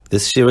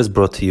This year is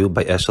brought to you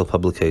by Eshel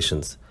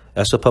Publications.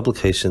 Eshel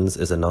Publications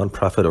is a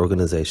non-profit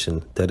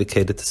organization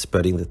dedicated to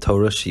spreading the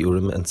Torah,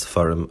 Shiurim, and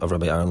Sefarim of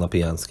Rabbi Aaron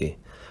Lopiansky.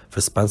 For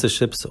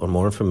sponsorships or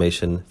more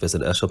information,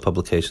 visit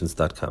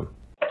eshelpublications.com.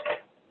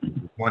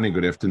 Good morning,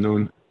 good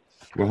afternoon.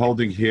 We're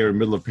holding here in the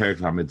middle of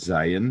Perek Lamed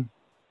Zayin,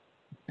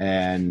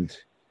 and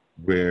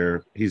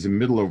he's in the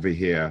middle over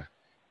here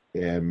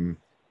explaining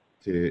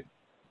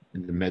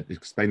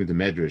the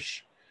Medrash.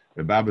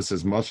 The Baba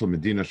says, Mashal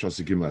Medina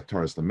Shosegim La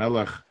Torah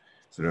Lamelech.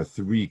 So there are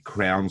 3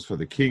 crowns for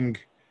the king.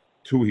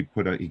 2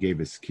 he gave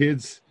his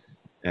kids,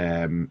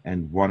 and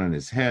 1 on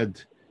his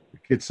head. The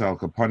kids al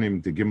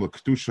kapanim the gimel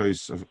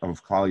kedushois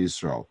of Klal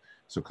Yisroel.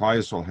 So Klal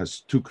Yisroel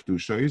has 2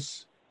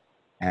 kedushois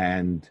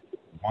and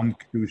 1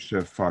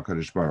 kedusha for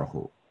Kadosh Baruch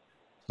Hu.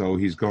 So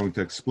he's going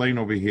to explain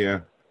over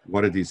here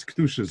what are these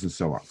kedushas and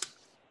so on.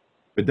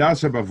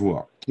 B'das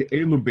habavua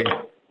ke'elu be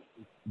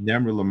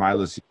nemru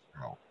l'maylas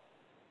Yisroel.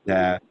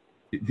 That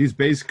these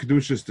base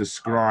kedushas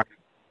describe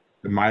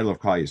the mile of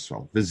Klal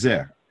Yisrael.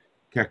 V'zeh,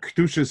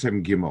 ke'kedushas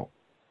hem gimel.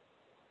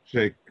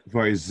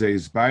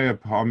 She'v'zeh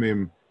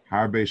pamim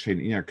harbe she'in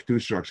inyan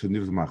kedusha rak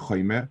she'niv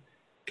l'machoyme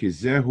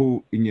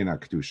kizehu inyan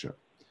kedusha.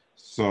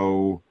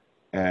 So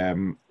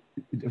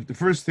the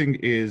first thing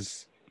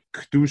is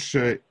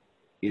kedusha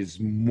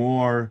is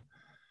more.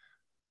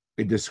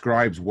 It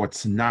describes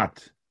what's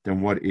not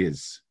than what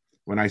is.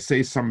 When I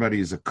say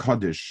somebody is a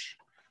kaddish,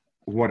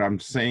 what I'm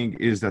saying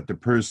is that the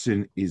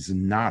person is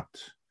not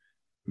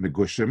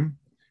megushim.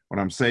 What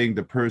I'm saying,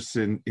 the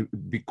person,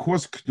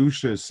 because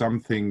kedusha is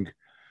something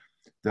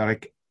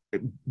that,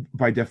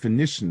 by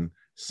definition,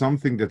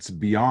 something that's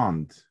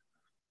beyond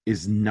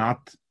is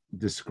not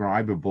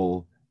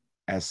describable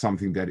as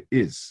something that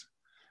is.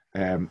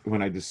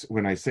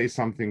 When I say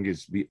something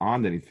is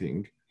beyond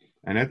anything,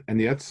 and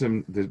the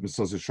Etzem, the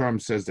Mesilas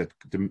Yesharim says that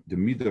the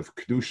midah of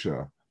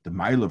kedusha, the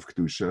mile of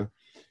kedusha,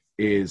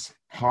 is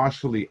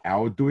partially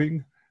our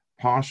doing,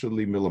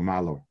 partially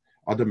milamalo.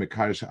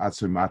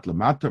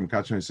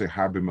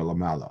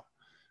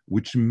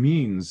 Which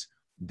means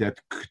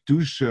that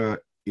kedusha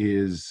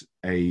is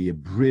a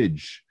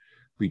bridge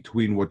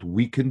between what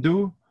we can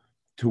do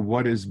to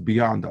what is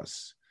beyond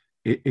us.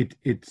 It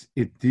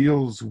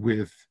deals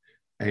with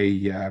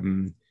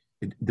the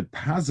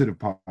positive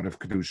part of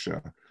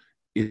kedusha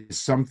is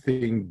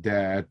something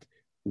that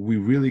we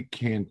really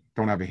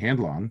don't have a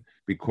handle on,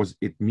 because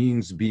it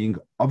means being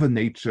of a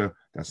nature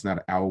that's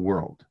not our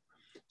world.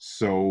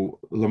 So,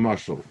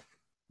 Lamashal,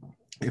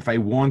 if I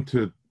want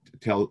to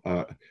tell,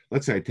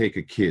 let's say I take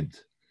a kid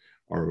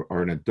or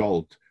an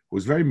adult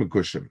who's very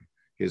megushim,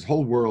 his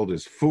whole world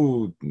is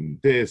food and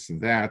this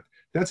and that,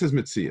 that's his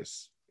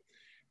mitzias.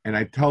 And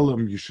I tell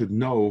him, you should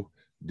know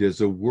there's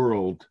a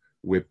world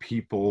where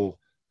people's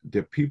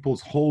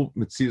whole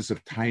mitzias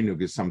of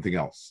tainug is something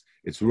else.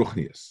 It's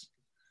ruchnius.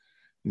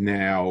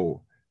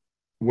 Now,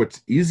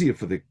 what's easier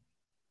for the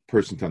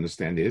person to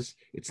understand is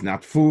it's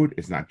not food,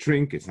 it's not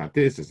drink, it's not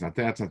this, it's not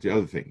that, it's not the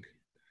other thing.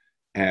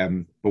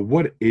 But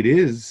what it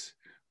is,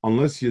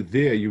 unless you're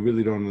there, you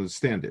really don't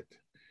understand it.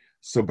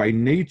 So by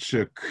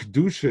nature,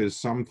 kedusha is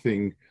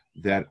something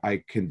that I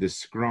can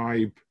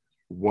describe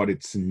what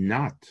it's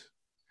not,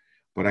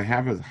 but I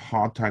have a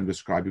hard time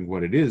describing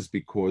what it is,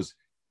 because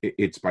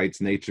it's by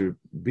its nature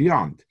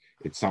beyond.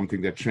 It's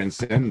something that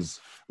transcends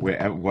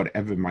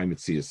whatever my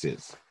mitzias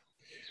is.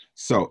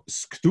 So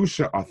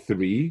kedusha are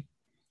 3,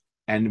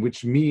 and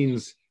which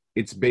means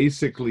it's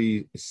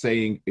basically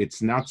saying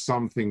it's not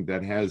something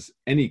that has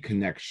any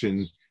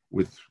connection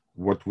with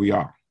what we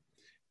are.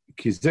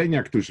 Kedushas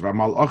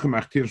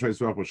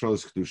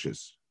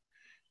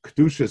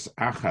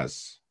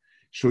achas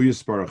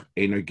shuyas baruch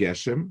eino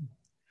geshem,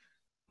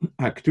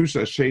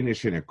 hakdusha sheni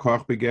shene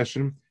koch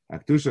begeshem,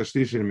 hakdusha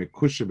shlishi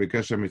mekusha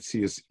begeshem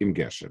mitzias im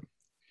geshem.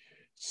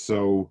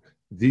 So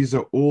these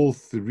are all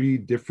 3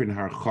 different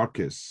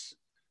harchakis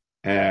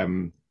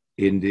in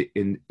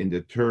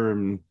the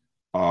term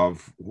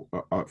of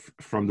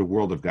from the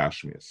world of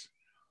Gashmias.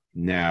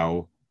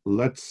 Now,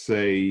 let's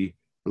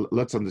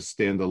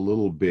understand a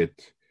little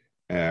bit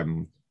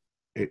in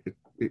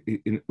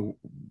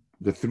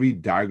the 3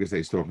 dargas that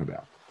he's talking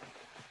about.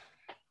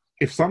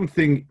 If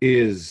something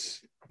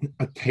is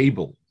a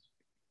table,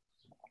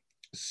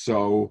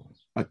 so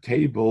a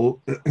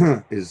table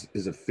is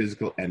a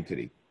physical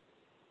entity.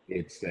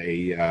 It's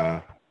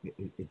a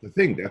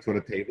thing. That's what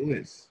a table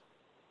is.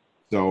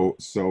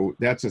 So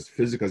that's as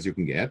physical as you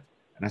can get.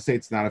 And I say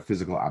it's not a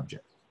physical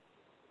object.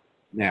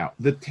 Now,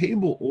 the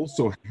table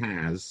also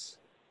has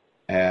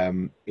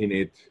in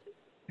it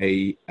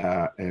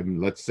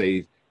let's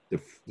say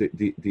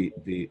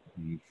the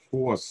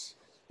force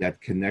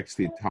that connects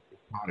the atomic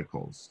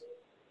particles.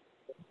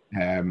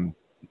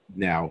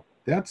 Now,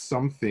 that's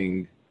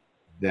something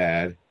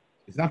that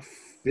is not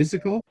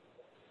physical,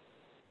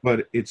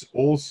 but it's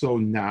also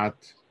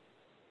not.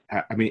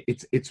 I mean,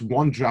 it's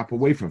one drop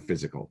away from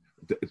physical.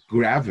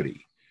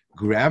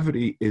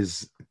 Gravity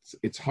is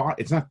it's hard.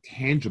 It's not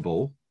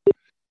tangible,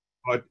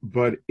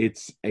 but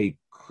it's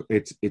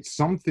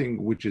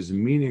something which is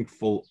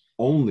meaningful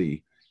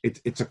only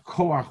it's a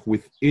koach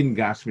within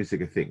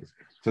gashmistic things.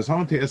 So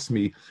someone to ask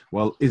me,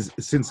 well,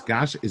 since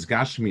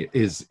gashmi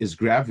is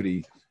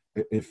gravity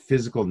a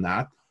physical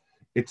not?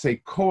 It's a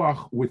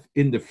koach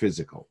within the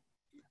physical.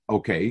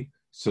 Okay,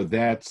 so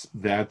that's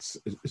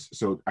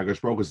so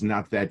Akash Baruch is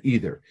not that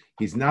either.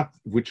 He's not,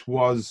 which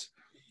was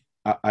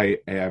I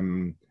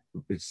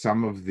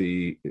some of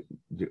the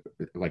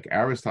like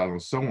Aristotle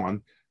and so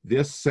on.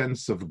 Their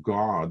sense of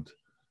God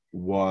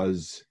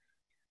was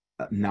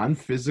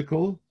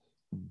non-physical,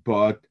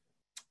 but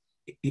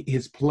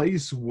his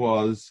place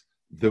was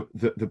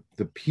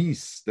the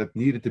piece that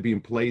needed to be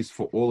in place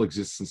for all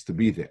existence to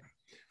be there.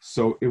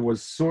 So it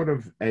was sort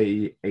of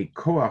a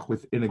koach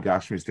within a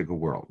gashmistic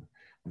world.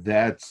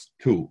 That's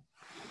two.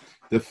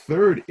 The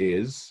third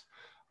is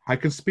I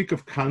can speak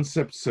of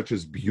concepts such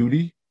as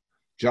beauty,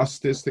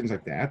 justice, things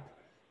like that.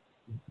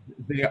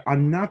 They are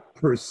not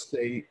per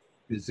se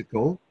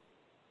physical.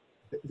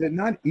 They're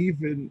not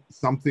even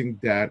something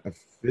that a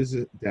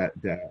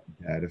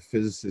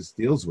physicist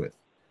deals with.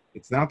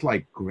 It's not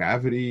like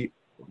gravity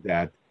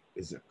that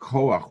is a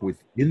koach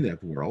within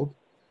that world,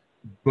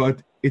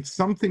 but it's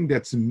something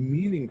that's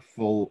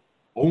meaningful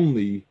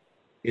only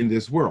in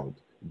this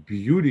world.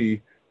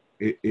 Beauty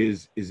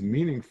is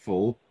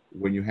meaningful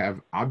when you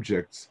have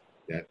objects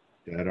that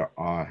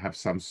have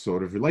some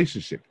sort of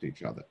relationship to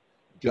each other.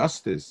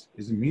 Justice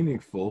is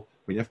meaningful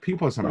when you have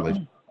people in some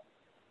relationship.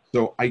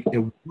 So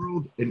in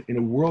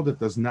a world that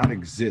does not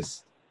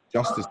exist,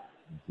 justice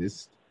doesn't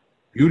exist,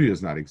 beauty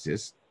does not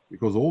exist,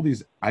 because all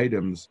these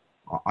items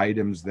are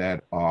items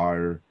that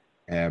are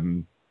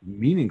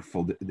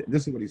meaningful.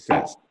 This is what he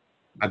says: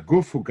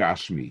 "Agufu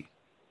gashmi,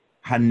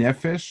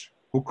 hanefesh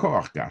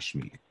ukoach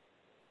gashmi."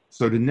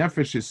 So the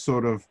nefesh is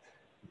sort of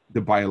the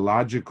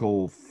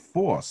biological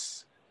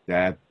force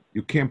that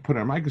you can't put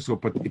on a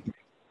microscope, but it can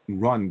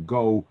run,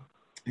 go.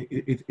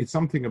 It's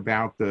something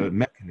about the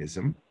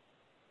mechanism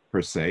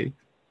per se,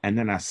 and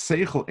then a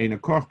seichel ein a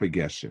koch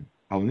begeshem.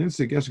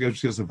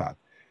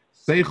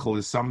 Seichel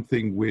is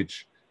something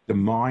which the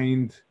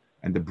mind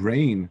and the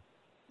brain,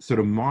 so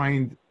the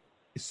mind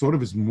sort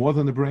of is more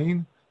than the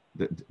brain,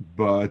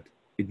 but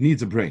it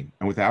needs a brain,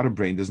 and without a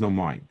brain, there's no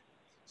mind.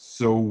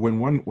 So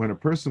when a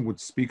person would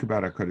speak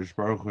about HaKadosh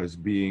Baruch Hu as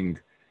being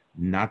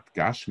not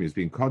Gashmi, as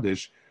being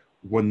Kaddish,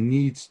 one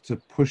needs to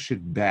push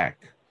it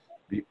back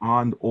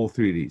beyond all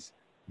three of these.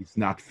 He's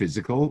not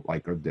physical,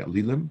 like the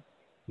Lilim.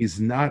 He's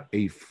not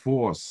a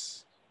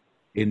force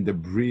in the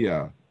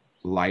Bria,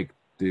 like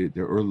the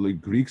early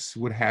Greeks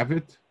would have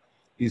it.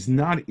 He's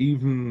not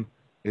even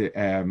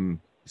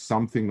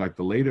something like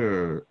the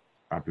later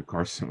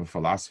Apicars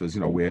philosophers,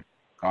 where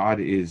God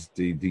is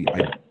the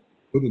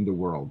good in the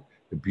world,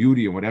 the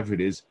beauty and whatever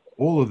it is.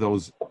 All of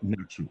those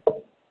not true.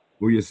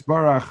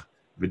 Uyisbarach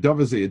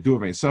v'davaze yedu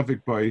vein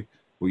safik boy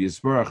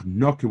uyisbarach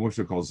no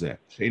kemusha kol zeh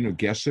sheinu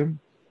geshem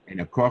and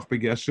a koch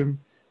begeshem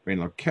vein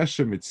lo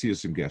keshem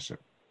mitzias geshem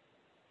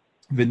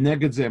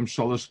v'neged zeh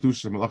shalosh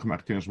kedushas malachim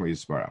achtin shmo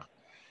yisbarach.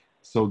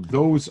 So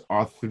those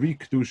are three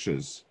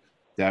kedushas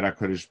that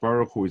HaKadosh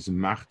Baruch Hu is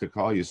machta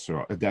kol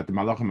Yisrael, that the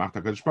malachim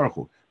machta HaKadosh Baruch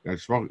Hu. The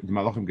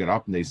malachim get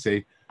up and they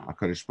say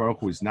HaKadosh Baruch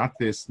Hu is not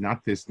this,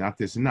 not this, not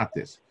this, and not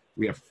this.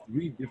 We have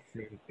three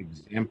different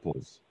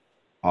examples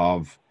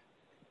of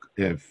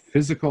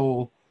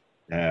physical,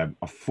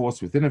 a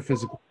force within a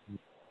physical,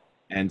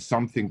 and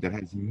something that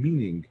has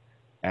meaning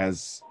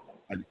as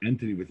an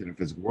entity within a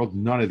physical world.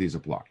 None of these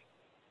apply.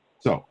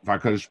 So,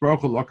 HaKadosh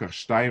Baruch Hu lokach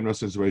shtayim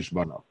nosas reish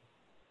banav.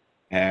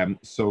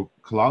 So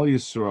Klal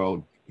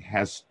Yisrael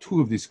has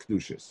two of these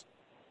kedushas.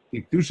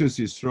 The kedushas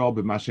Yisrael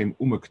b'mashem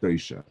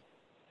u'makdosha.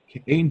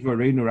 Ke'ein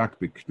dvareinu rak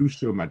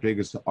b'kedusha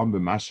u'madregas ha'am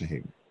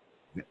b'mashem.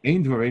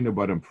 Ve'ein dvareinu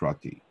b'adam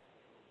prati.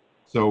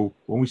 So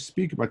when we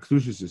speak about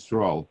kedushas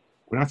Yisrael,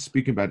 we're not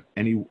speaking about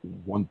any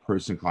one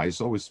person, Klal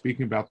Yisrael. We're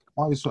speaking about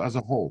Klal Yisrael as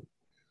a whole.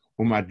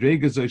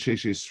 U'madregas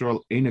ha'shesh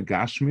Yisrael eina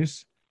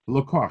gashmis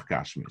v'lo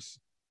gashmis.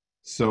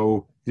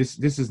 So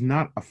this is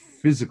not a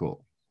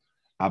physical.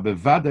 So,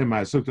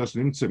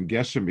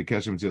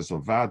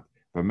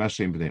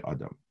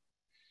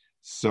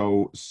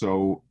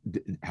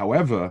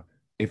 however,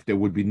 if there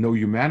would be no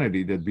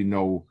humanity, there'd be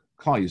no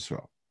Klal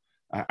Yisrael.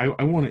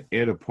 I want to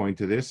add a point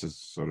to this as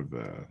sort of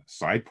a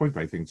side point,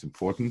 but I think it's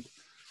important.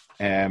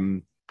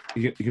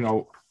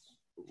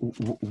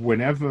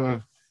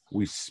 Whenever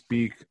we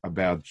speak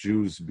about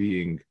Jews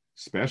being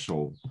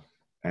special,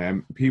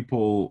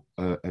 people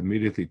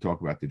immediately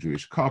talk about the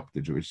Jewish cup, the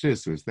Jewish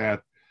this, there's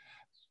that.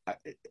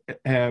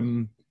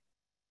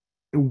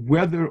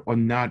 Whether or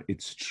not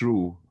it's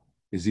true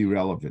is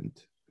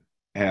irrelevant.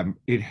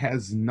 It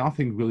has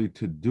nothing really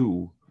to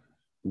do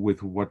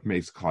with what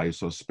makes Klal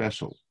Yisrael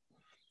special.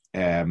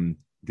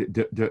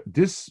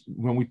 This,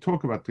 when we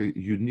talk about the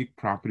unique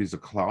properties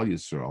of Klal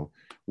Yisrael,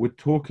 we're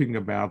talking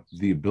about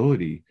the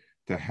ability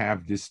to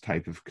have this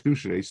type of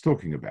kedusha that he's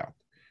talking about,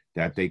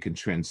 that they can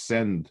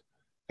transcend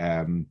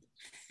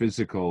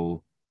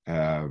physical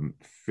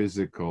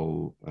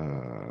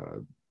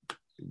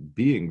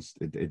beings,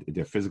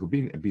 their physical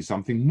being, and be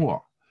something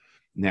more.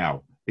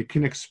 Now, it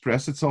can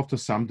express itself to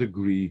some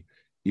degree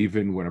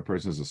even when a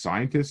person is a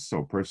scientist. So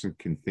a person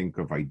can think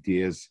of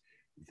ideas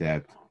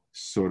that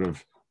sort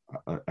of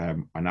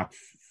are not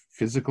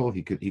physical.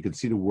 He can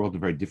see the world in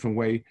a very different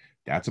way.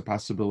 That's a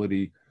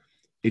possibility.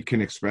 It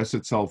can express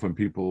itself when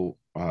people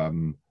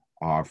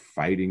are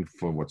fighting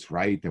for what's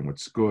right and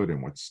what's good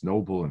and what's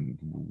noble and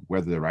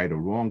whether they're right or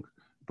wrong.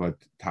 But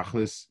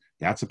tachlis,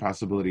 that's a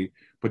possibility.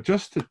 But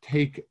just to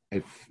take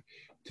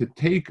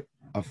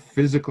a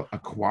physical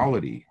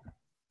quality,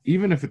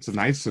 even if it's a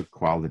nicer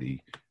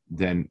quality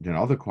than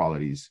other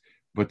qualities,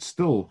 but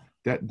still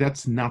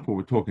that's not what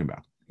we're talking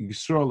about.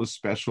 Yisroel is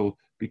special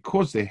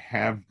because they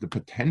have the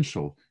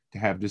potential to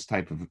have this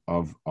type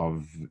of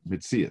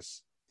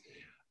mitzias.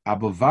 But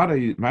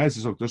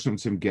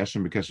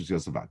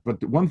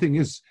the one thing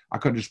is,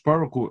 HaKadosh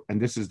Baruch Hu,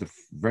 and this is the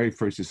very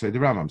first you say, the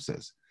Rambam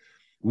says,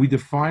 we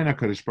define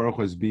HaKadosh Baruch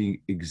Hu as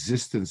being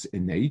existence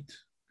innate,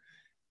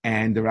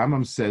 and the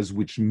Rambam says,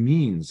 which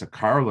means a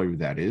corollary of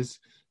that is,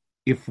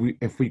 if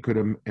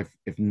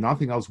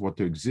nothing else were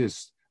to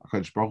exist,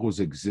 HaKadosh Baruch Hu's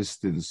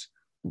existence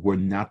were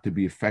not to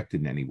be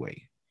affected in any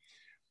way.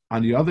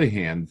 On the other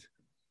hand,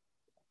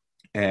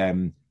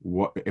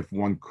 if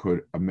one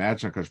could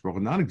imagine HaKadosh Baruch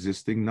Hu not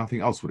existing,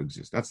 nothing else would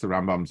exist. That's the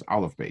Rambam's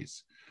Aleph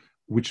base,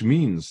 which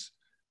means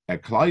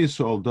Klal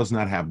Yisrael does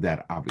not have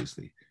that,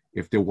 obviously.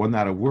 If there were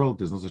not a world,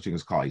 there's no such thing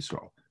as Klal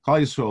Yisrael.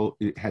 Klal Yisrael,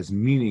 it has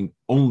meaning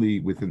only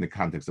within the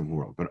context of the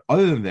world. But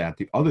other than that,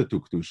 the other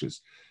two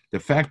Kedushas, the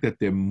fact that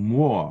they're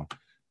more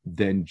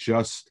than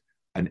just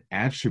an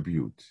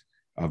attribute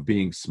of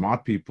being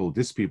smart people,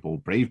 this people,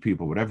 brave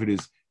people, whatever it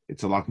is,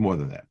 it's a lot more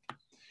than that.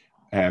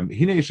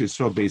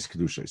 Yisroel base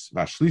kedushas.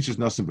 Vashliches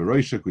nosim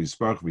beroisha ku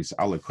yisparach vis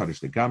alle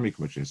kodesh legamik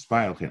which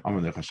inspired him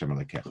amalech Hashem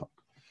alekecha.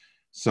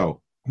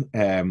 So,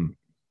 the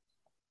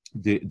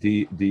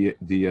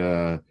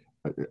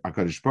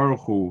HaKadosh Baruch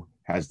Hu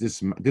has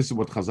this. This is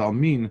what Chazal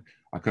mean.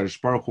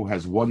 HaKadosh Baruch Hu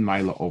has one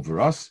maila over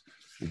us.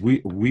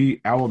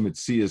 Our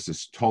mitzias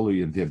is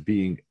totally in there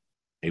being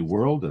a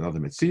world, another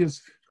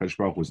mitzias. HaKadosh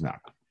Baruch Hu is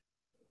not.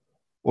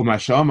 So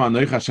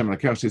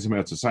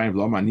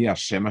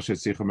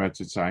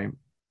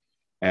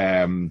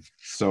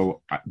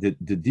the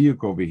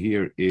diuk over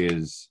here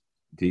is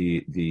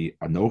the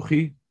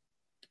anochi.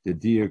 The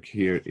diuk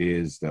here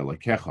is the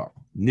lekecha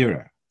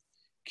nira.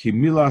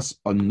 Kimilas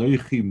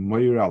anochi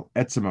moiral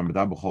etzem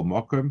amada b'chol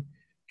mokem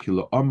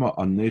kilo ama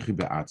anochi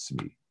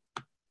be'atzmi.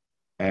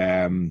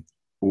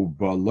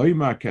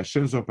 Ubaloima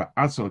kashem zok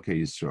be'atzol ke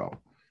Yisroel.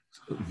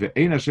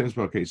 Ve'ein Hashem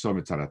zok ke Yisroel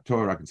mitzad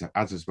Torah mitzad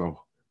atzis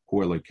bo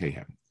hu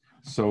Elokehem.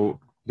 So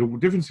the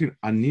difference between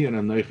ani and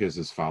anochi is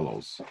as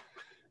follows.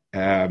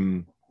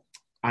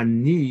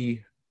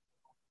 Ani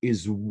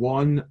is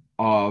one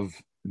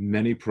of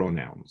many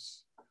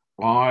pronouns.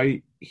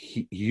 I,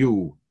 he,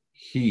 you,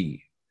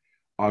 he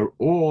are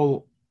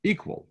all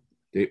equal.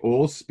 They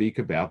all speak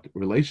about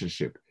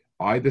relationship.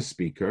 I, the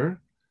speaker,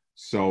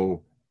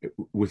 so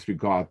with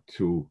regard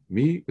to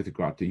me, with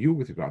regard to you,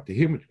 with regard to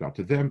him, with regard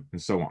to them,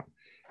 and so on.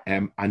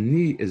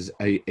 Ani is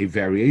a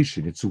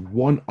variation. It's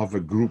one of a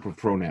group of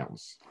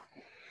pronouns.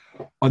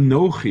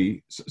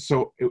 Anochi,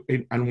 so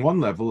on one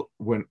level,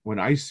 when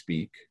I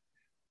speak,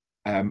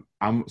 so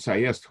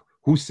I asked,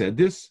 who said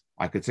this?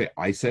 I could say,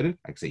 I said it.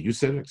 I could say, you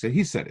said it. I could say,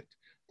 he said it.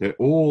 They're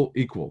all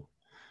equal.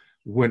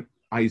 When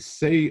I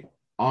say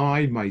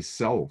I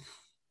myself,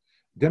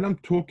 then I'm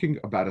talking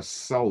about a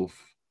self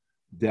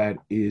that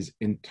is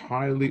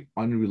entirely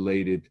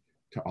unrelated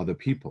to other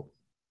people.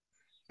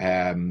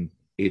 I'm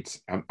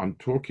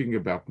talking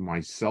about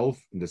myself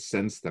in the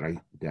sense that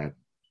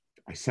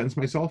I sense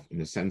myself, in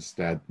the sense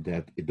that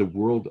the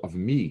world of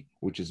me,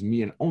 which is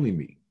me and only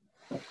me.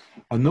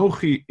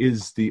 Anochi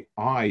is the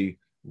I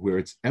where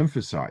it's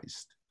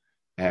emphasized.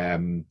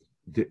 And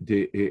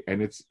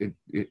it's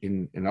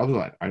in other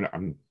languages.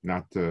 I'm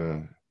not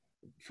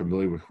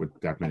familiar with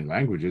that many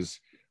languages,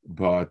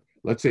 but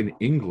let's say in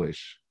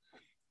English,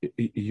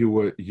 you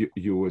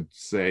would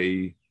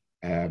say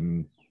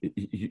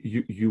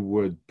you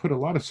would put a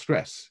lot of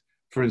stress.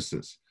 For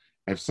instance,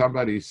 if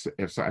somebody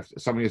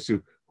asks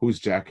you whose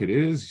jacket it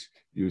is,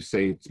 you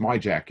say it's my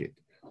jacket.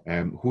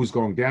 Who's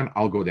going down?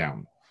 I'll go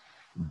down.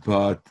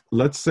 But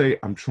let's say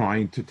I'm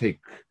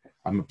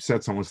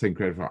upset someone's taking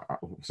credit for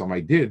something I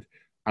did.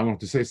 I want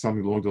to say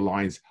something along the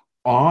lines,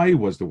 I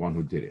was the one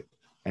who did it.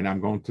 And I'm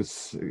going to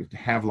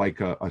have like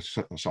a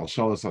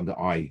shalshalas on the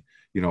I.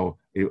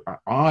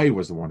 I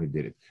was the one who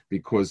did it.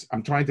 Because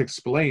I'm trying to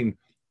explain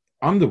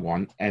I'm the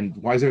one, and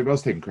why is everybody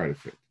else taking credit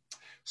for it?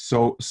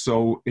 So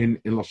in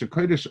Lashon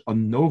Kodesh,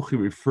 Anochi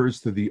refers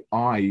to the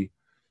I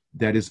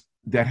there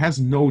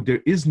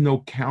is no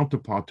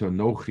counterpart to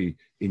Anochi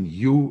in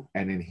you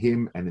and in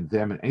him and in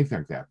them and anything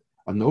like that.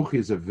 Anochi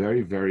is a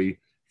very, very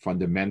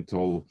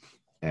fundamental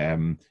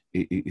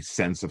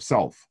sense of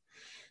self.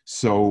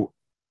 So,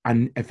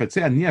 and if I'd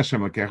say Ani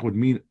Hashem Elokecha would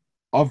mean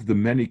of the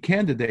many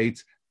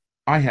candidates,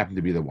 I happen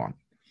to be the one.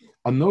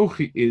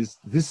 Anochi is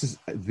this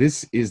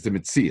is the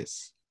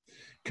Metzias.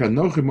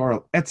 Kanochi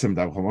moral etzem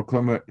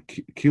davchom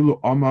kilu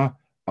ama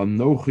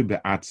Anochi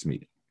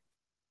be'atzmi.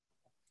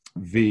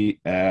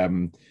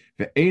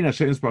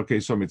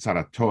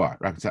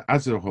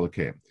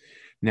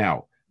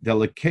 Now, the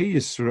Lekei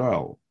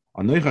Yisroel,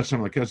 Anoich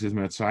Hashem Lekei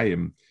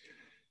Yisrael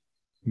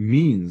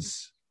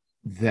means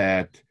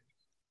that.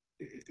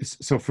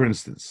 So, for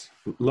instance,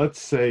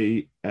 let's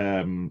say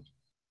when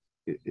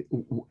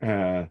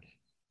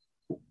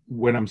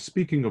I'm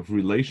speaking of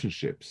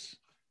relationships,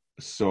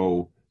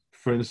 so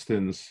for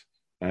instance,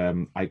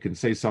 I can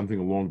say something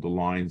along the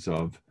lines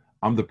of,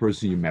 "I'm the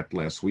person you met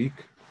last week,"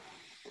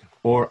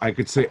 or I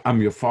could say,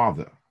 "I'm your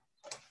father."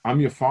 "I'm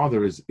your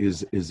father" is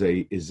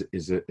a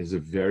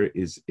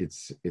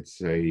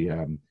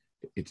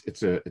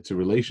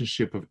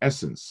relationship of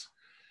essence.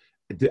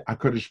 The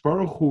HaKadosh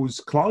Baruch Hu's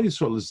Klal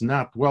Yisrael is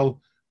not,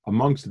 well,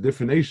 amongst the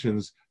different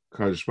nations.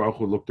 HaKadosh Baruch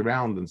Hu looked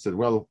around and said,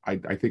 well, I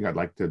think I'd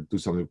like to do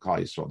something with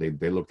Klal Yisrael.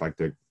 They look like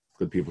they're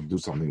good people to do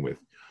something with.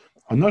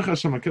 Anoich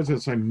Hashem Lekei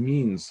Yisrael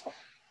means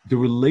the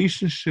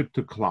relationship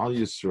to Klal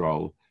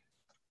Yisrael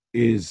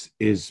is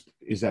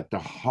at the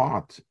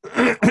heart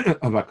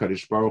of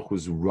HaKadosh Baruch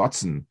Hu's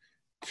Ratzon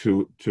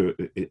to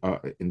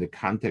in the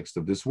context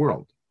of this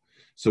world.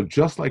 So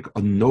just like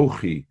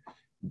Anochi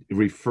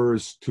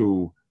refers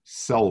to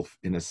self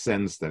in a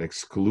sense that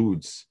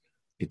excludes,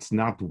 it's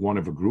not one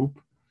of a group,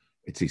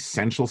 it's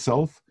essential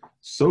self,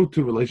 so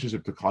to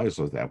relationship to Klal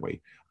Yisrael is that way.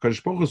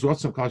 HaKadosh Baruch Hu's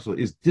Ratzon of Klal Yisrael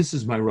is, this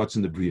is my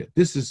Ratzon the Bria.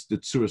 This is the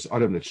Tzuras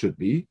Adam that should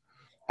be.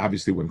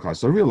 Obviously when Klal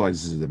Yisrael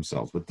realizes it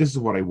themselves, but this is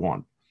what I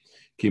want.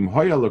 Kim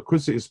hoya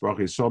l'kusa Yisbarach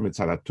Yisrael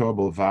mitzad haTorah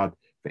b'levad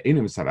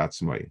ve'enim mitzad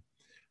atzmai.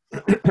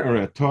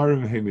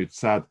 Ha'Torah he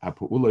mitzad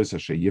ha'pu'ulos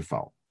asher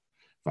yifal.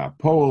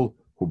 Va'apol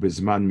hu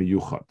bezman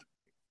miyuchad.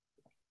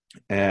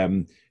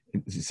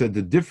 He said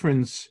the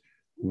difference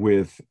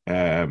with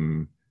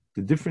the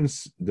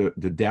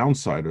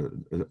downside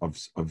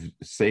of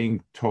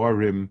saying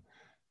Torim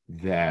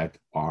that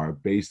are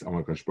based on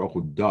what HaKadosh Baruch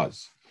Hu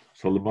does.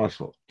 So,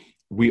 l'mashal,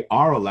 we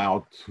are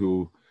allowed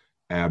to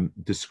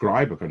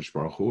describe HaKadosh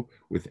Baruch Hu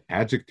with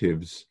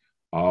adjectives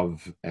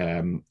of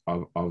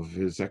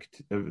his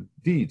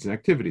deeds and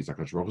activities.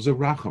 HaKadosh Baruch Hu is a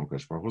Racham,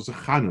 HaKadosh Baruch Hu is a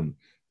Chanun,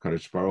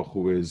 HaKadosh Baruch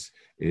Hu is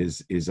a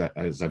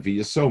Zavi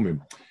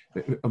Yisomim.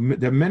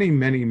 There are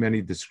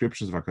many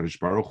descriptions of HaKadosh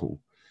Baruch Hu,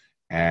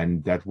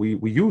 and that we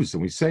use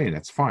and we say, and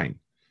that's fine.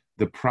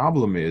 The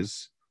problem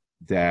is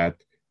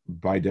that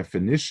by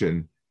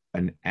definition,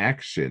 an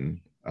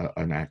action,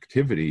 an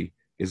activity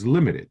is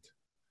limited.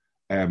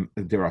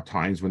 There are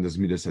times when there's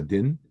midas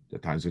adin, there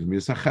are times when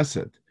there's midas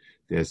chesed.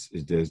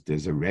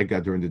 There's a rega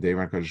during the day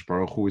when HaKadosh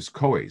Baruch Hu is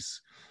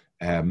koes.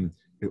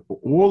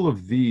 All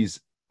of these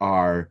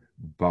are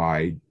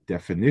by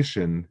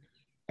definition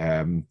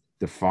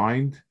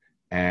defined,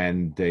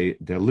 and they're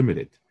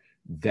limited.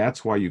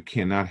 That's why you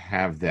cannot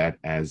have that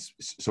as,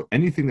 so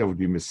anything that would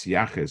be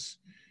mesiaches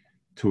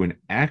to an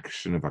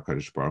action of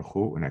HaKadosh Baruch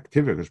Hu, an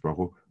activity of HaKadosh Baruch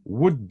Hu,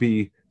 would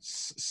be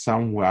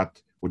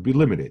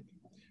limited,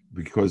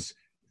 because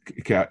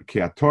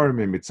ke'ator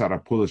me mitzad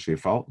ha'pula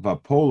sheifal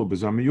va'apol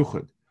bezam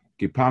miyuchad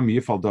kipam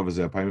yifal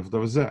davazeh apayim yifal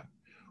davazeh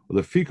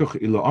ulefikach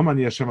ilo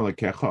amani Hashem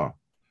alekecha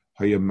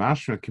haya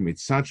mashma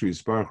kimitzad shu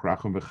yisbarach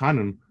racham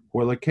v'chanun hu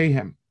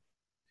alekehem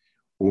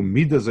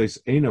umida zeis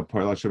eina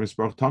poil Hashem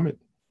yisbarach tamid.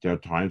 There are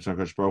times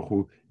HaKadosh Baruch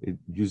Hu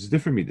uses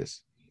different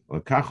midas.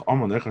 Lekach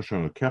amanech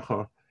Hashem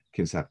alekecha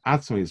kinsat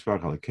atzma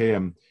yisbarach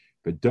alekehem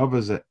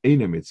v'davazeh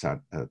eina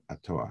mitzad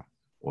ha'torah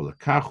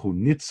ulekach hu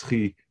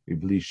nitzchi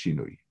mibli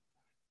shinui.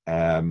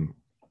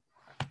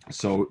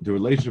 So the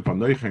relationship of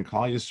Anoich and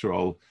Klal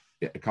Yisrael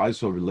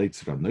relates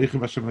to Anoich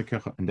and Hashem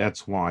Lekecha, and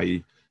that's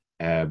why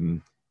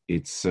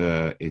it's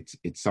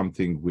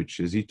something which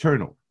is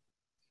eternal.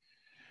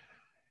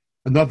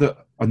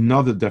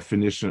 Another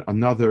definition,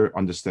 another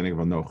understanding of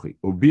Anochi.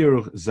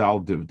 Ubir zal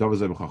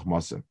davazeh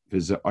b'chachmasa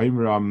v'ze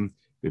oimram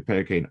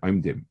b'Perek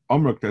oimdim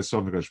omrak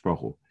t'asov v'kadosh baruch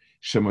hu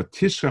shema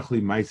tishkach li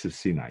ma'asev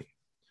Sinai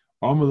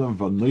omelam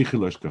v'anochi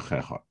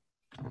l'shkachecha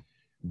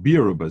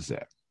biru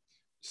bazeh.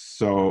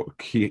 So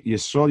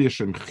Yisroel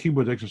Yeshem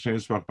Chibur Dek Hashem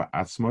Yisbarach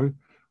Ba'atzmo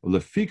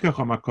Ulefikach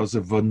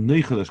HaMakazev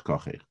V'neichel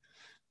Eshkachich.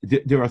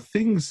 There are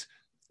things,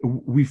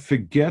 we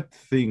forget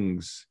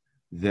things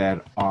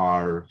that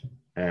are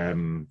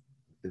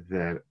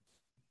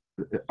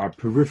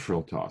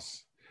peripheral to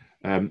us,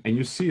 and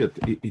you see it.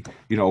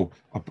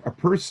 A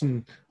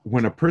person,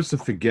 when a person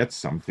forgets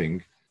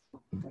something,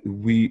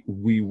 we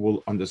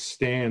will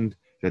understand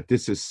that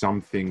this is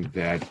something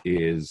that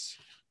is.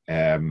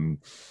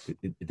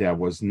 That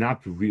was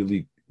not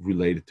really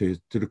related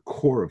to the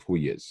core of who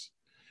he is.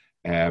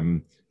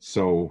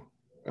 So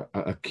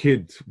a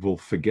kid will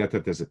forget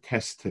that there's a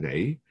test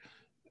today.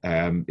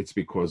 It's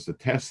because the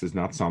test is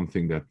not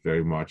something that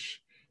very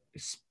much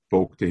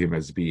spoke to him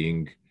as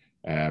being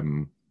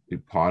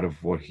part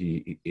of what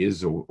he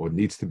is or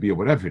needs to be or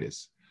whatever it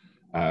is.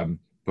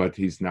 But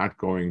he's not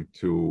going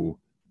to,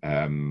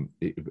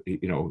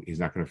 he's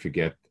not going to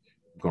forget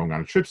going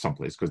on a trip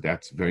someplace, because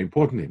that's very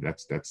important to him.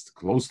 That's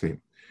close to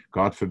him.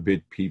 God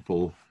forbid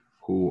people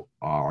who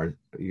are,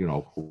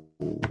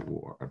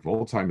 who have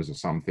Alzheimer's or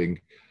something,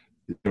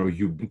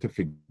 you begin to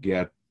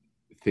forget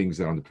things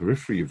that are on the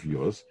periphery of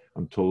yours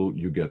until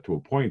you get to a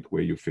point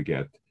where you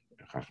forget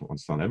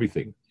understand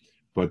everything.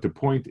 But the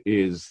point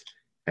is,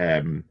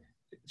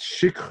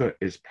 shikha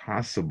is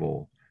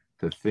possible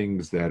to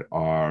things that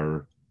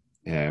are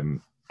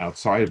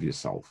outside of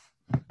yourself.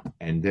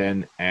 And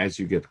then as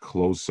you get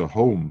closer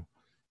home,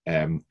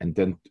 and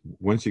then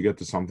once you get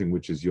to something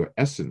which is your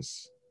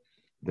essence,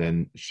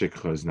 then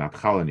shikha is not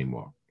chal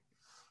anymore.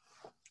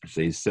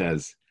 So he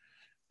says,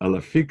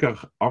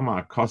 Alafikach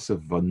ama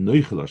kasev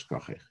v'noichelash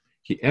kachech,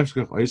 ki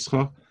evskach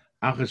oischach,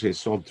 achas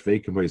she'sol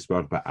tveikim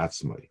v'yisbarach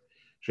ba'atzmoi.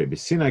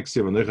 She'besinai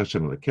ksiv v'noich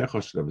Hashem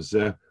lekecha,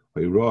 sh'levzeh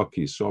v'yiroa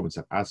ki yisrael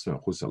mitzad atzmoi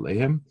achus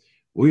alehem,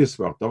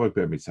 v'yisbarach davak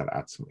be'er mitzad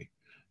atzmoi.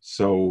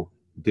 So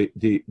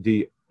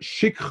the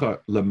shikha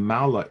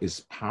lamala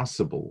is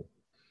possible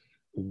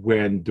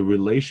when the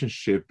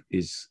relationship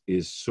is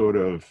sort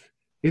of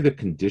either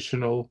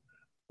conditional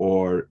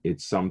or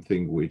it's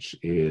something which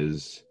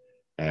is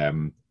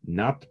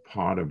not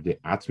part of the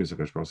Atzmis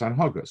HaKadosh Baruch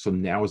Hu Haga. So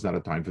now is not a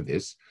time for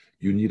this.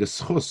 You need a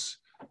schus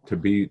to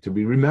be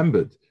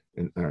remembered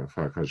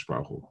for HaKadosh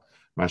Baruch Hu.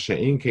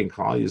 Masha'in kein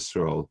Klal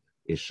Yisrael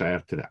is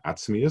shaykh to the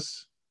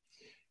Atzmius.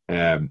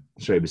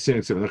 Shei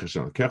b'sinik sev nechah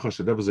shem l'kecha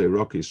shedev zeh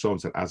roki yisrael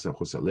mitzad atzmoi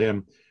chus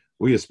aleim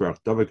uyisbarach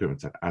davaker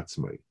mitzad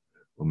atzmoi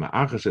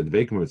u'ma'acha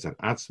shedveikim mitzad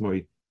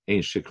atzmoi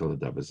ein shikra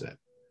l'dav zeh.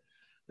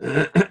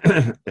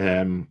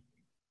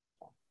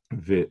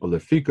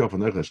 Ve'olefika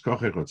v'nechah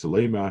shkachech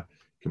v'tzaleima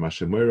k'ma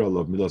shemoira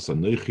lov milas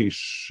anoichi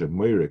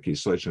shemoira ki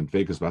yisrael shem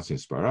dveikas b'atzmi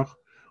yisbarach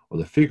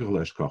olefika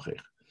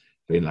l'shkachech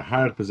ve'in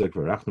laharach b'zeh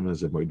v'rachnom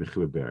zeh moi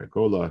b'chiv Perek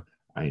Ola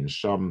ein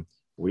sham,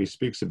 where he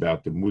speaks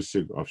about the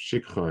musig of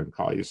shikha and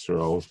Klal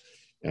Yisrael,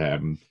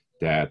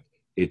 that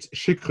it's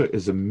shikha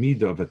is a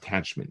midah of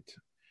attachment.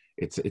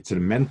 It's a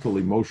mental,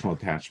 emotional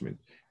attachment,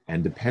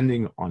 and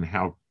depending on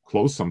how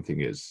close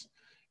something is,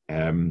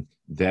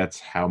 that's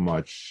how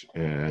much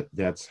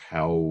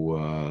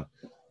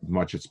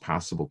much it's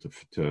possible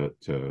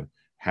to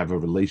have a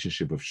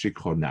relationship of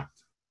shikha or not.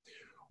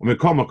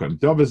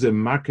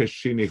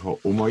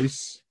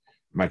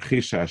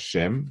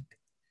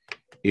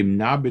 Im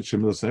nabit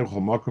shemilosayim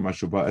chomakom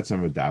ashuba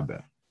etzem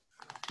v'daber.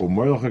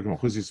 U'moilachik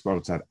machus yisbar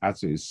tzad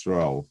atzu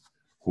Yisroel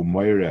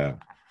hu'moire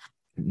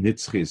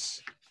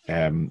nitzchis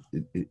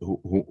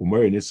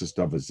hu'moire nitzchis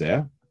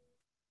davazeh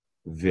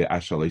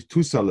ve'ashalei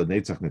tusa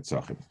lenetzach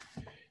netzachim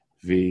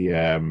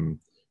ve'gam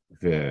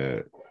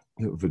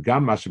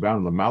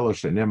mashaban lamalo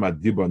shenema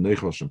dibor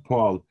neichel shem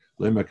Paul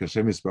le'ma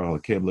kashem yisbar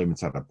halakem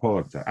le'mitzad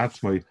apol tzad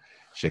atzmoi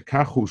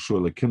shekachu shu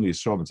lekim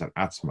Yisroel mitzad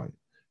atzmoi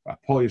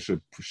v'apol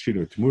yishu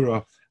shinu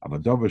t'mura. So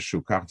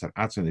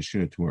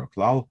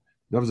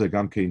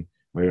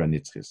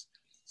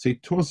he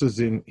tosses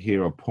in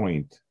here a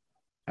point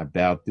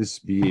about this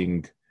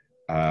being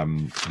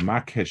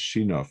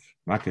Makeshinov,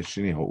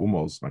 Makeshini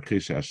Ha'umos,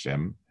 Makrisha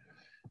Hashem.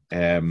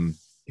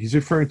 He's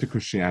referring to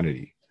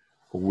Christianity,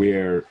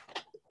 where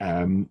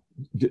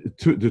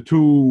the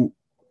two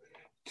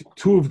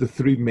of the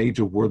three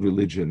major world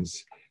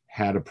religions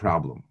had a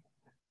problem.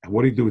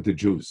 What do you do with the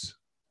Jews?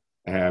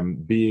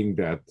 Being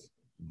that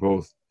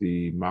both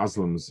the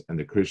Muslims and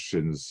the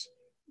Christians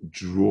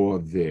draw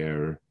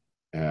their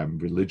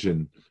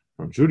religion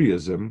from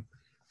Judaism,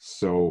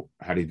 so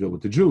how do you deal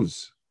with the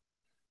Jews?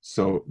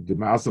 So the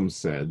Muslims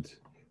said,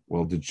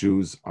 well, the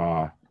Jews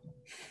are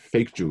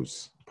fake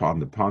Jews, pardon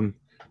the pun.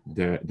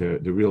 The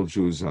real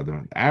Jews are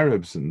the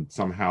Arabs, and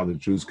somehow the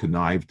Jews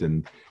connived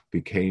and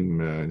became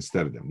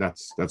instead of them.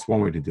 That's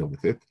one way to deal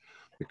with it.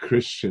 The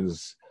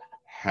Christians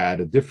had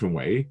a different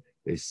way.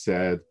 They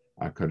said,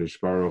 HaKadosh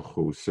Baruch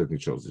Hu certainly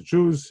chose the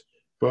Jews,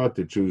 but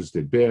the Jews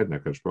did bad, and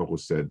HaKadosh Baruch Hu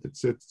said,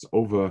 that's it, it's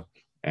over,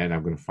 and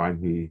I'm going to find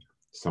me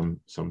some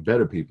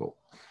better people.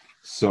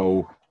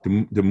 So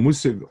the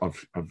musig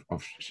of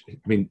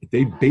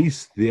they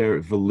based their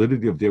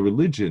validity of their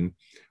religion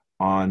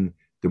on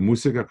the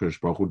musig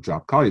HaKadosh Baruch Hu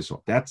dropped Klal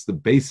Yisrael. That's the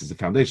basis, the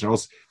foundation.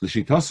 Else,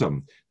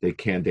 l'shitasam, they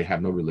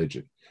have no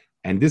religion.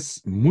 And this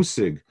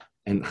musig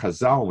and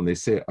Chazal, when they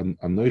say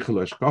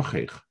anoichel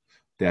eshkachech,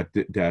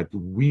 that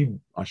we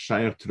are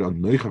shaykh to the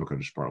Anoich of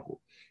HaKadosh Baruch Hu.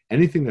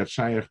 Anything that's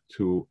shaykh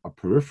to a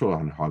peripheral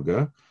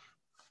Hanhaga,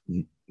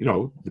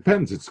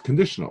 depends, it's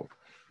conditional.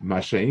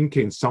 Masha'in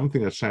came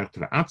something that's shaykh to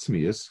the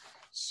Atzmius,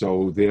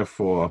 so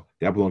therefore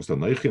that belongs to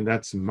Anoich, and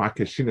that's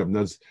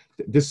Makeshinov.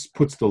 This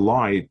puts the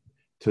lie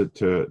to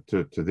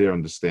their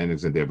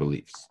understandings and their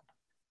beliefs.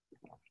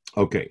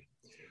 Okay.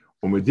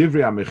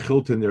 Umedivri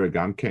amechilta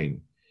niragam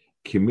kain,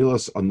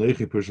 kimilas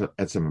Anoichi Pusha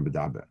etzem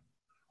bedaber.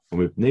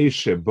 ומפני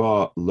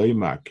שבא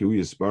לימה כי הוא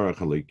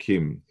יסברך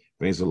הליקים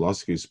ואין זה לא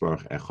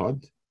יסברך אחד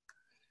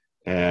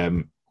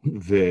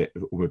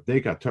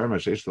ומפני כתרמה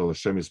שיש לו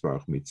לשם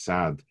יסברך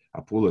מצד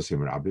הפעולת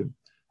הם רבים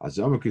אז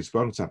זה אומר כי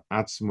יסברך מצד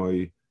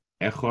עצמוי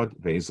אחד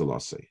ואין זה לא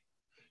עושה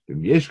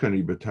ואם יש כאן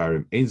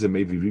ריבתרם אין זה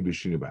מביא ריבי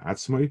שני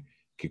בעצמוי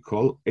כי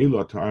כל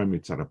אלו התרם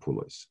מצד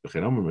הפעולת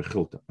וכן אומר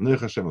מחילתא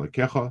הנך השם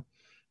הלקחה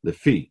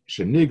לפי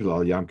שנגלה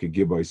על ים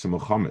כגיבו יסמל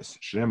חמס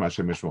שנאמר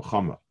שמש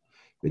מלחמה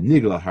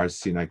ונגלה הר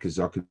סיני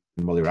כזוק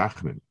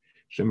מלירחמים,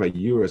 שם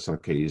ויורס על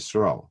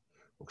כישראל,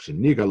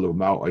 וכשנגלו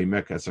מהו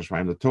עמק עשר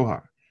שמיים לטוהר,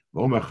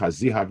 ואומר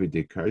חזי הווי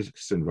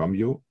דקרסן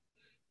רמיו,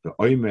 the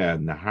oimer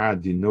nahar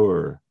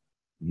dinur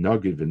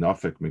nagid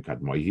v'nafek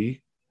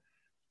mikadmoihi,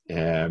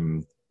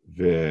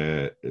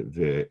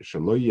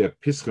 v'shaloye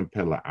pischem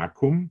pela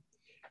akum,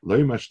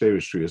 loy mashtei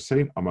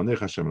rishriyasein, amanech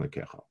Hashem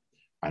lekecha.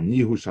 Ani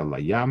hu shal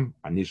layam,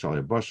 ani shal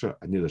yabasha,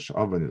 ani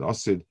l'sha'ava, ani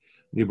l'osid,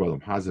 ani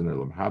ba'olam hazen, ani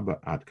l'olam haba,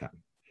 ad kan.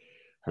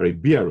 Hare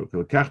biaru,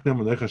 kelekach nem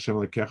amanech Hashem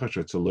lekecha,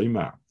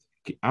 shetzaloyma,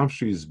 ki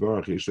amshu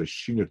yizbarach yesh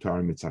shinu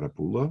tarim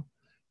mitzarapula,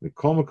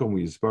 v'kol makom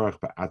yizbarach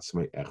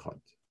ba'atzmei echad.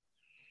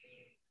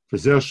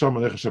 V'zer sham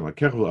amanech Hashem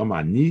lekecha, v'l'ama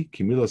ani,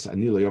 ki milas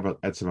ani loyav al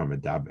etzem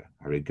ha'medaber.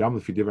 Hare gam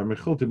lefi diva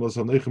mechilta, milas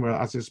anechem al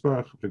atzim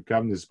yizbarach,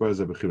 v'gam nizbar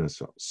ze b'chivin.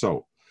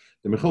 So,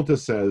 the Mechilta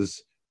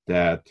says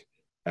that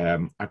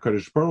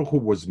HaKadosh Baruch Hu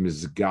was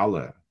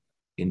mizgala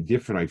in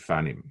different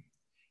ifanim,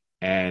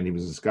 and he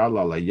was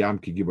mizgala ala yam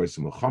ki gibay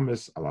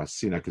simuchamis, ala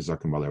sina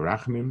kizakim ala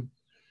rachmim,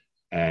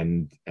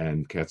 and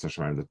ketz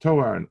hashamayim the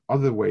Torah, and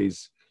other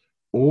ways.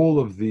 All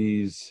of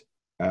these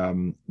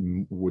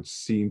would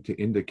seem to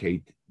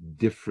indicate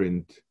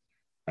different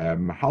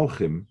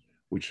mahalchim,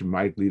 which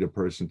might lead a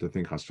person to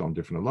think Hashem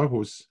different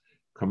alahus.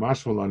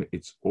 Kamash Holan,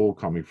 it's all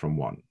coming from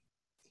one.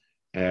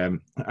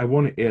 I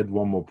want to add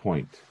one more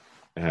point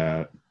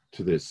to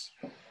this.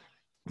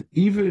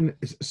 Even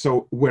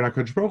so, when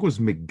HaKadosh Baruch Hu is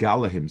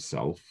Megala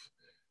himself,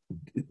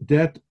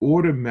 that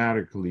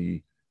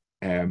automatically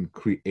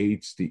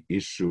creates the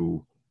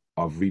issue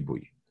of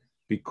Ribui,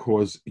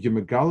 because you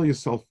Megala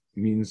yourself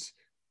means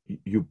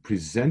you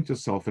present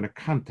yourself in a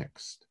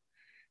context.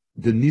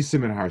 The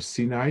Nisim in Har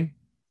Sinai,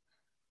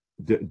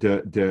 the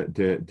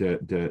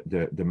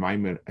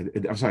Maimer,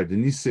 I'm sorry, the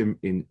Nisim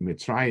in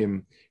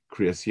Mitzrayim,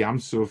 Kriyas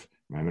Yamsuf,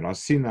 Maimer Har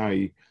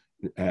Sinai,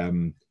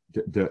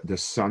 the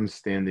sun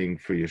standing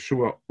for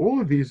Yeshua, all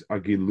of these are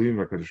Giluyim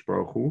HaKadosh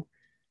Baruch Hu,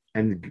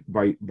 and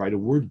by the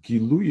word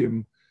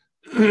Giluyim,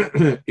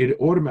 it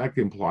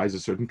automatically implies a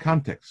certain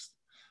context.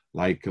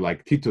 Like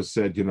Tito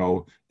said, that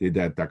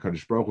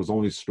HaKadosh Baruch Hu is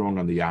only strong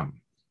on the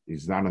Yam,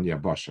 he's not on the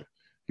Yabasha,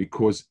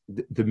 because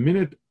the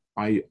minute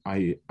I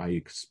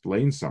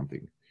explain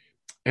something,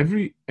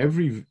 every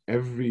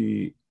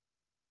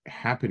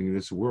happening in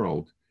this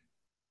world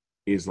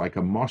is like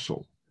a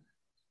mashal.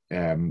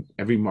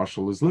 Every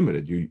mashal is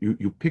limited.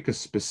 You pick a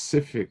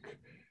specific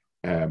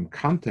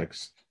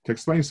context to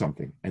explain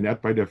something, and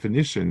that by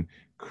definition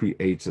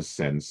creates a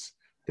sense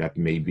that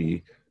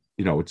maybe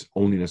it's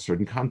only in a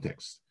certain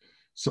context.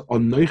 So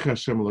Anoich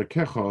Hashem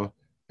Lekecha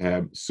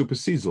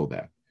supersedes all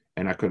that,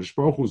 and HaKadosh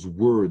Baruch Hu's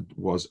word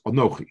was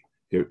Anochi.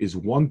 There is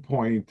one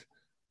point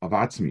of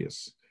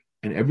Atzmius,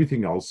 and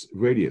everything else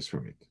radiates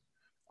from it.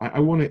 I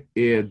want to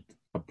add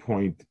a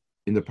point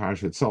in the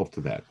parasha itself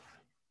to that.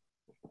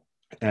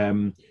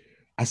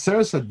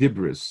 Aseres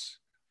Adibris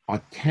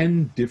are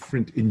 10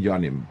 different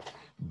inyanim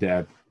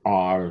that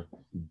are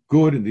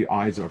good in the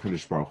eyes of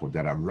HaKadosh Baruch Hu,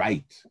 that are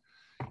right.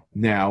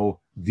 Now,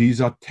 these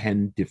are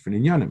 10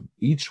 different inyanim.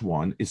 Each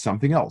one is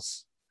something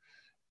else.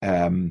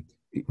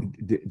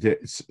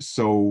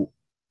 So,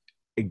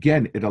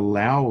 again, it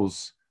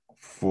allows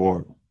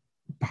for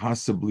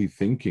possibly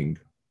thinking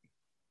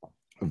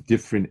of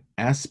different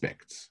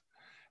aspects,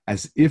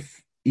 as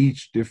if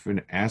each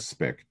different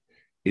aspect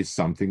is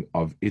something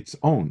of its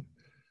own.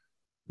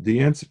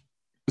 The answer,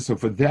 so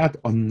for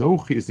that,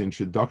 Anochi is the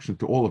introduction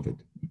to all of it.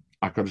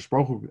 HaKadosh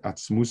Baruch Hu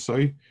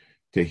Atzmusoi,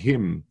 to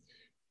him,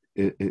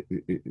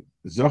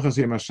 Zochas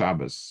Yom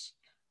HaShabbos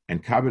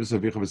and Kabed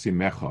Zavicha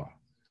V'Simecha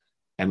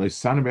and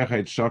Leisan Becha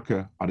Et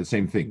Shaka are the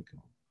same thing.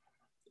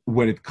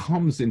 When it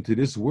comes into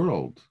this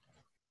world,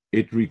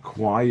 it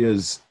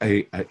requires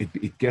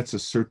it gets a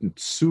certain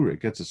tsura,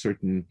 it gets a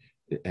certain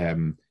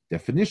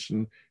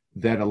definition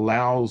that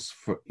allows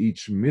for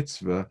each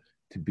mitzvah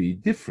to be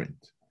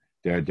different.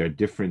 There are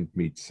different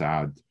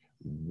mitzad,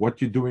 what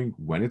you're doing,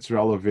 when it's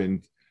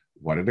relevant,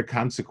 what are the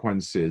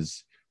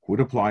consequences, who it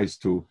applies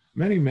to,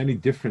 many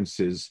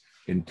differences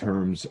in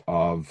terms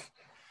of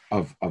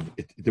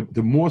it.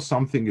 The more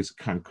something is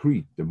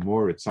concrete, the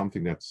more it's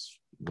something that's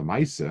the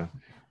Maisa,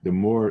 the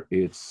more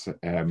it's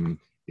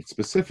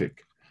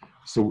specific.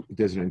 So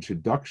there's an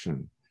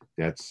introduction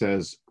that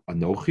says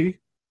Anochi,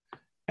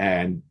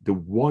 and the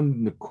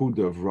one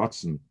Nakuda of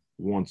Ratzon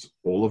wants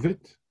all of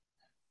it,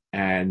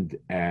 and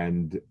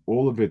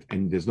all of it,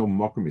 and there's no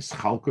Mokum is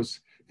Chalkus.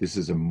 This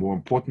is a more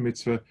important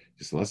mitzvah,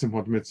 this is a less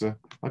important mitzvah.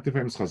 Like the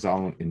famous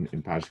Chazal in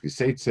Parashas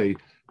Kisei say,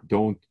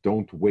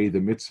 don't weigh the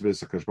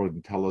mitzvahs. HaKadosh Baruch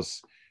Hu tell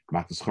us,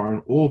 Matas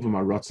Charan, all of them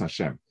are Ratzon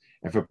Hashem.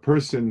 If a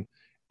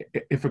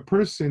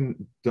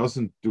person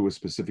doesn't do a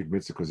specific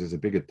mitzvah because there's a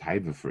bigger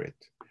taiva for it,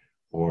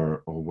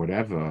 or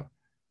whatever,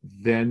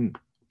 then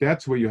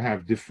that's where you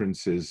have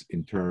differences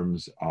in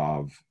terms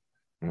of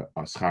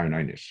schar and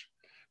einish.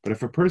 But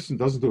if a person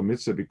doesn't do a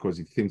mitzvah because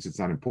he thinks it's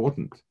not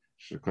important,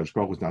 HaKadosh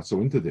Baruch Hu is not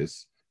so into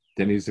this,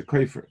 then he's a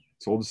kafir.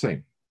 It's all the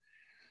same.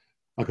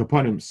 Like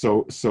upon him,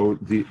 so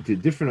the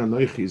different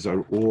anoichis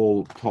are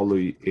all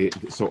totally.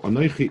 So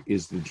anoichi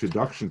is the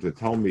introduction to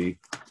tell me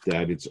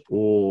that it's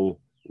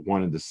all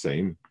one and the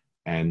same,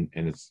 and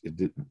it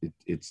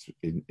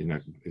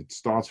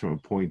starts from a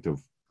point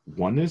of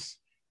oneness,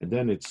 and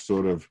then it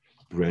sort of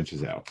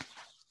branches out.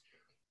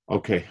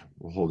 Okay,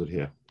 we'll hold it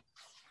here.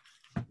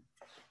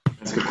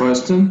 Ask a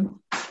question.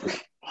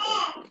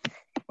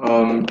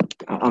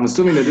 I'm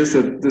assuming that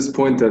at this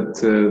point that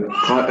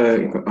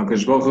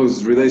Hakadosh Baruch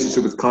Hu's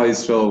relationship with Klal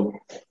Yisrael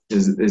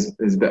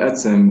is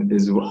be'etzem,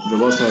 is the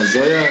Lashon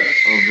HaZoya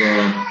of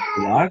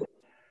What?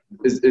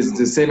 is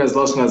the same as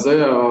Lashon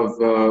HaZoya of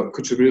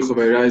Kudsha B'richu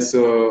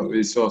V'Yiraiso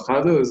Yisrael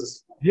Chadu.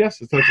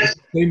 Yes, it's the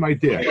same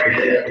idea.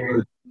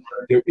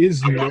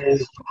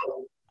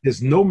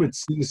 There's no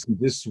mitzvahs in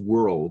this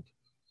world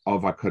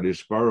of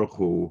HaKadosh Baruch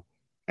Hu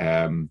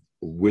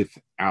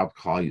without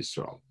Klal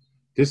Yisrael.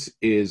 This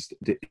is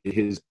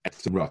his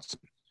etzem.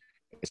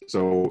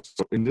 So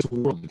in this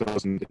world,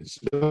 it's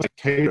like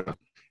Torah,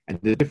 and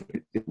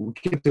we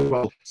can't say,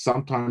 well,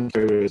 sometimes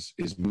Torah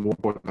is more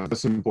important,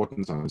 less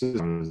important,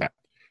 sometimes that.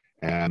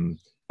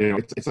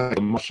 It's like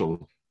a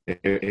muscle.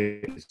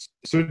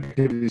 Certain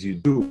activities you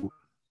do,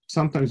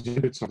 sometimes you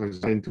do it, sometimes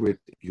not into it.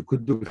 You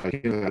could do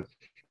it.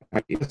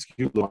 I ask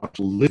you about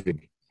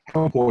living.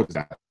 How important is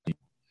that?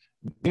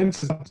 The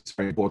answer is not it's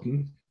very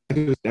important.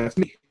 That's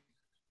me.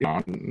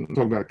 I'm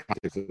talking about the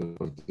context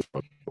of this.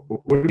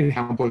 What do you mean,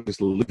 how important is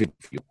living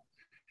for you?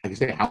 I can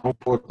say, how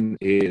important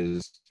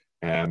is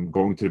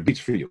going to the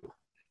beach for you?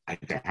 I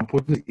can say, how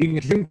important is eating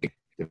and drinking?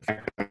 The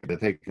fact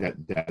that I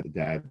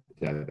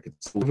can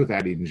still live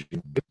without eating and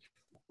drinking,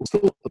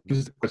 still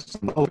gives the question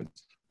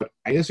relevance. But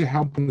I ask you,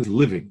 how important is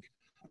living?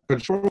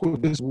 Control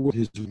of this world,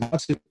 his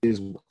lesson is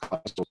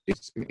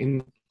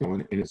in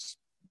its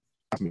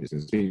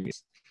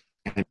genius,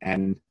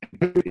 and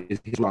is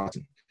his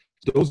lesson.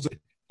 Those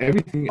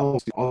everything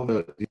else, the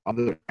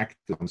other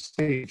actors on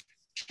stage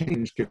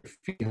change to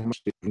feel how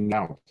much they bring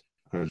out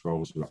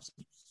control's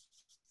lesson.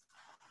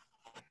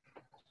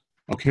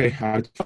 Okay,